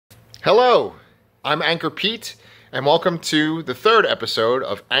Hello, I'm Anchor Pete, and welcome to the third episode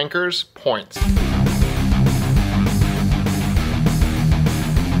of Anchor's Points.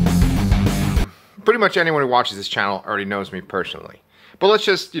 Pretty much anyone who watches this channel already knows me personally. But let's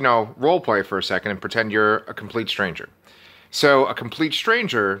just, roleplay for a second and pretend you're a complete stranger. So a complete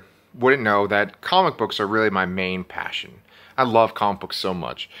stranger wouldn't know that comic books are really my main passion. I love comic books so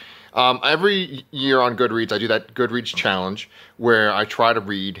much. Every year on Goodreads, I do that Goodreads challenge where I try to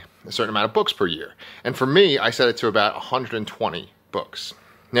read a certain amount of books per year. And for me, I set it to about 120 books.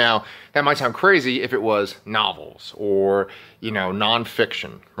 Now, that might sound crazy if it was novels or,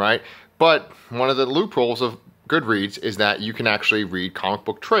 nonfiction, right? But one of the loopholes of Goodreads is that you can actually read comic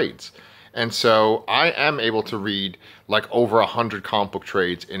book trades. And so I am able to read like over 100 comic book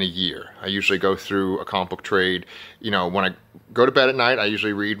trades in a year. I usually go through a comic book trade, when I go to bed at night, I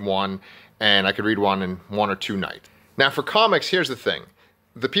usually read one, and I could read one in 1 or 2 nights. Now for comics, here's the thing.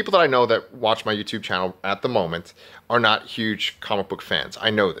 The people that I know that watch my YouTube channel at the moment are not huge comic book fans. I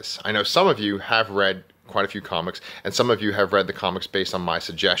know this. I know some of you have read quite a few comics, and some of you have read the comics based on my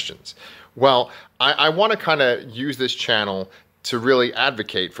suggestions. Well, I want to kind of use this channel to really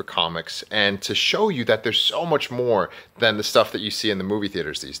advocate for comics and to show you that there's so much more than the stuff that you see in the movie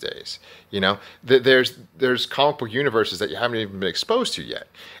theaters these days. There's comic book universes that you haven't even been exposed to yet.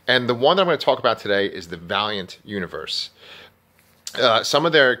 And the one that I'm going to talk about today is the Valiant universe. Some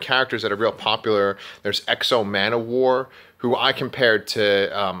of their characters that are real popular, there's X-O Manowar, who I compared to,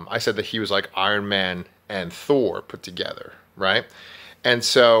 I said that he was like Iron Man and Thor put together, right? And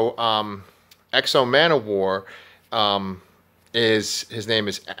so X-O Manowar, his name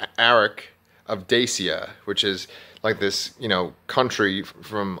is Eric of Dacia, which is like this, country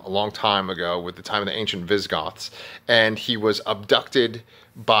from a long time ago with the time of the ancient Visigoths. And he was abducted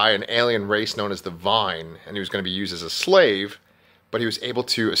by an alien race known as the Vine, and he was going to be used as a slave, but he was able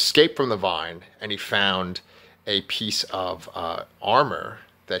to escape from the Vine, and he found a piece of armor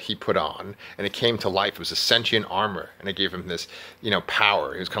that he put on, and it came to life. It was a sentient armor, and it gave him this,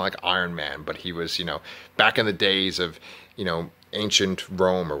 power. He was kind of like Iron Man, but he was, back in the days of, ancient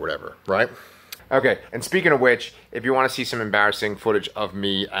Rome or whatever, right? Okay, and speaking of which, if you want to see some embarrassing footage of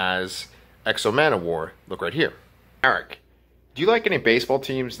me as X-O Manowar, look right here. Eric, do you like any baseball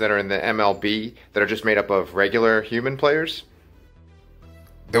teams that are in the MLB that are just made up of regular human players?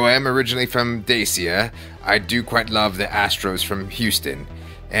 Though I am originally from Dacia, I do quite love the Astros from Houston.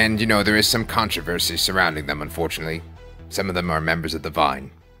 And, there is some controversy surrounding them, unfortunately. Some of them are members of the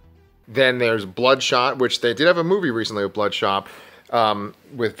Vine. Then there's Bloodshot, which they did have a movie recently with Bloodshot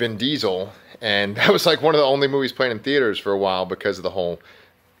with Vin Diesel. And that was like one of the only movies playing in theaters for a while because of the whole,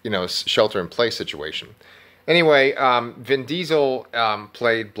 shelter-in-place situation. Anyway, Vin Diesel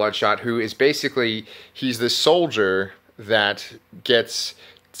played Bloodshot, who is basically, he's this soldier that gets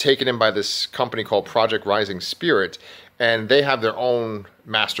taken in by this company called Project Rising Spirit, and they have their own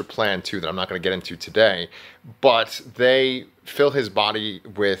master plan too that I'm not going to get into today, but they fill his body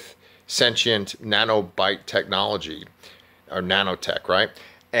with sentient nanobite technology, or nanotech, right?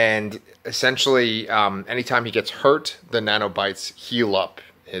 And essentially, anytime he gets hurt, the nanobites heal up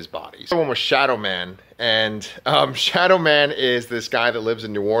his body. The one was Shadowman, and Shadowman is this guy that lives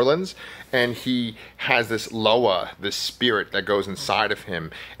in New Orleans, and he has this Loa, this spirit that goes inside of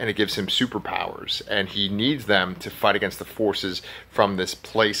him, and it gives him superpowers, and he needs them to fight against the forces from this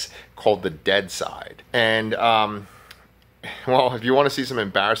place called the Dead Side. And well, if you want to see some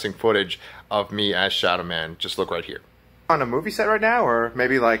embarrassing footage of me as Shadowman, just look right here. On a movie set right now, or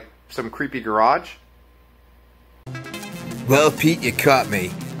maybe like some creepy garage? Well, Pete, you caught me.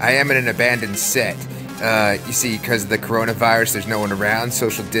 I am in an abandoned set. You see, because of the coronavirus, there's no one around,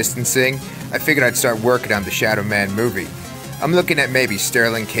 social distancing. I figured I'd start working on the Shadowman movie. I'm looking at maybe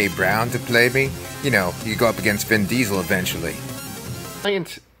Sterling K. Brown to play me. You go up against Vin Diesel eventually.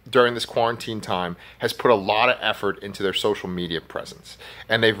 Valiant, during this quarantine time, has put a lot of effort into their social media presence.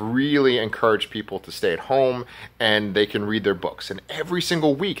 And they've really encouraged people to stay at home, and they can read their books. And every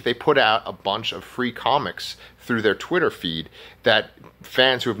single week, they put out a bunch of free comics through their Twitter feed that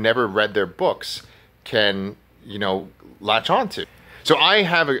fans who have never read their books can, latch on to. So I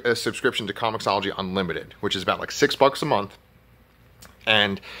have a subscription to Comixology Unlimited, which is about like $6 a month.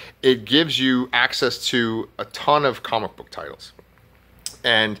 And it gives you access to a ton of comic book titles.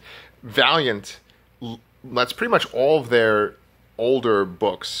 And Valiant lets pretty much all of their older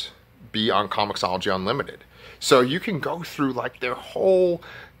books be on Comixology Unlimited. So you can go through like their whole,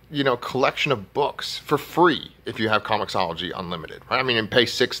 collection of books for free if you have Comixology Unlimited, right? I mean, and pay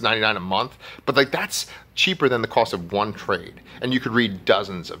 $6.99 a month, but like that's cheaper than the cost of one trade. And you could read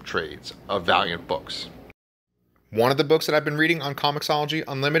dozens of trades of Valiant books. One of the books that I've been reading on Comixology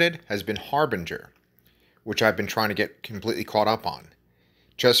Unlimited has been Harbinger, which I've been trying to get completely caught up on.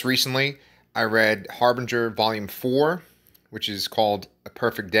 Just recently, I read Harbinger Volume 4, which is called A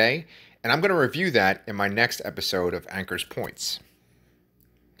Perfect Day, and I'm going to review that in my next episode of Anchor's Points.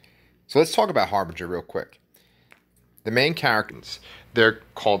 So let's talk about Harbinger real quick. The main characters, they're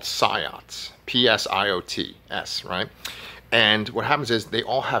called Psiots, P-S-I-O-T-S, right? And what happens is they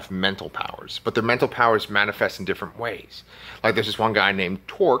all have mental powers, but their mental powers manifest in different ways. Like there's this one guy named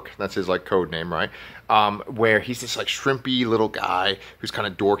Torque, that's his like code name, right? Where he's this like shrimpy little guy who's kind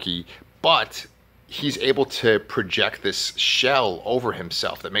of dorky, but he's able to project this shell over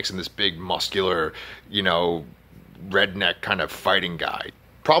himself that makes him this big, muscular, you know, redneck kind of fighting guy.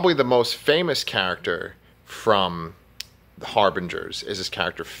 Probably the most famous character from the Harbingers is this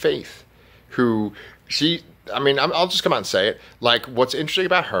character Faith, who I'll just come out and say it. Like, what's interesting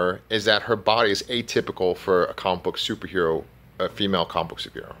about her is that her body is atypical for a comic book superhero, a female comic book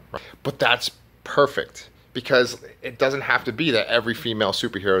superhero. Right? But that's perfect, because it doesn't have to be that every female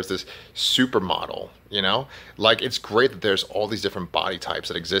superhero is this supermodel, you know? Like, it's great that there's all these different body types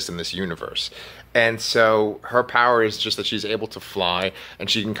that exist in this universe. And so her power is just that she's able to fly, and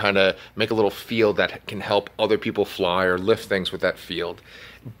she can kind of make a little field that can help other people fly or lift things with that field.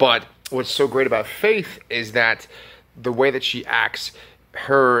 But what's so great about Faith is that the way that she acts,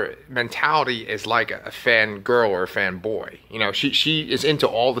 her mentality is like a fan girl or a fan boy. You know, she is into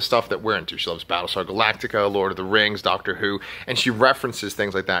all the stuff that we're into. She loves Battlestar Galactica, Lord of the Rings, Doctor Who, and she references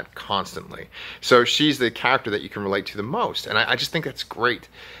things like that constantly. So she's the character that you can relate to the most, and I just think that's great.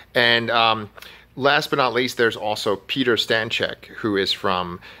 And last but not least, there's also Peter Stanchek, who is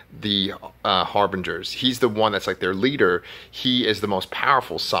from the Harbingers. He's the one that's like their leader. He is the most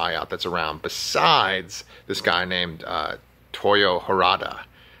powerful Psiot that's around, besides this guy named Toyo Harada,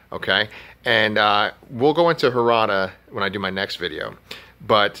 okay? And we'll go into Harada when I do my next video,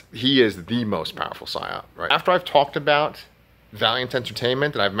 but he is the most powerful Psiot, right? After I've talked about Valiant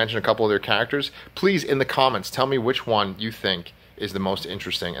Entertainment and I've mentioned a couple of their characters, please in the comments tell me which one you think is the most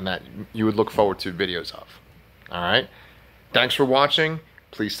interesting and that you would look forward to videos of. All right? Thanks for watching.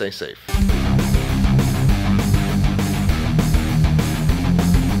 Please stay safe.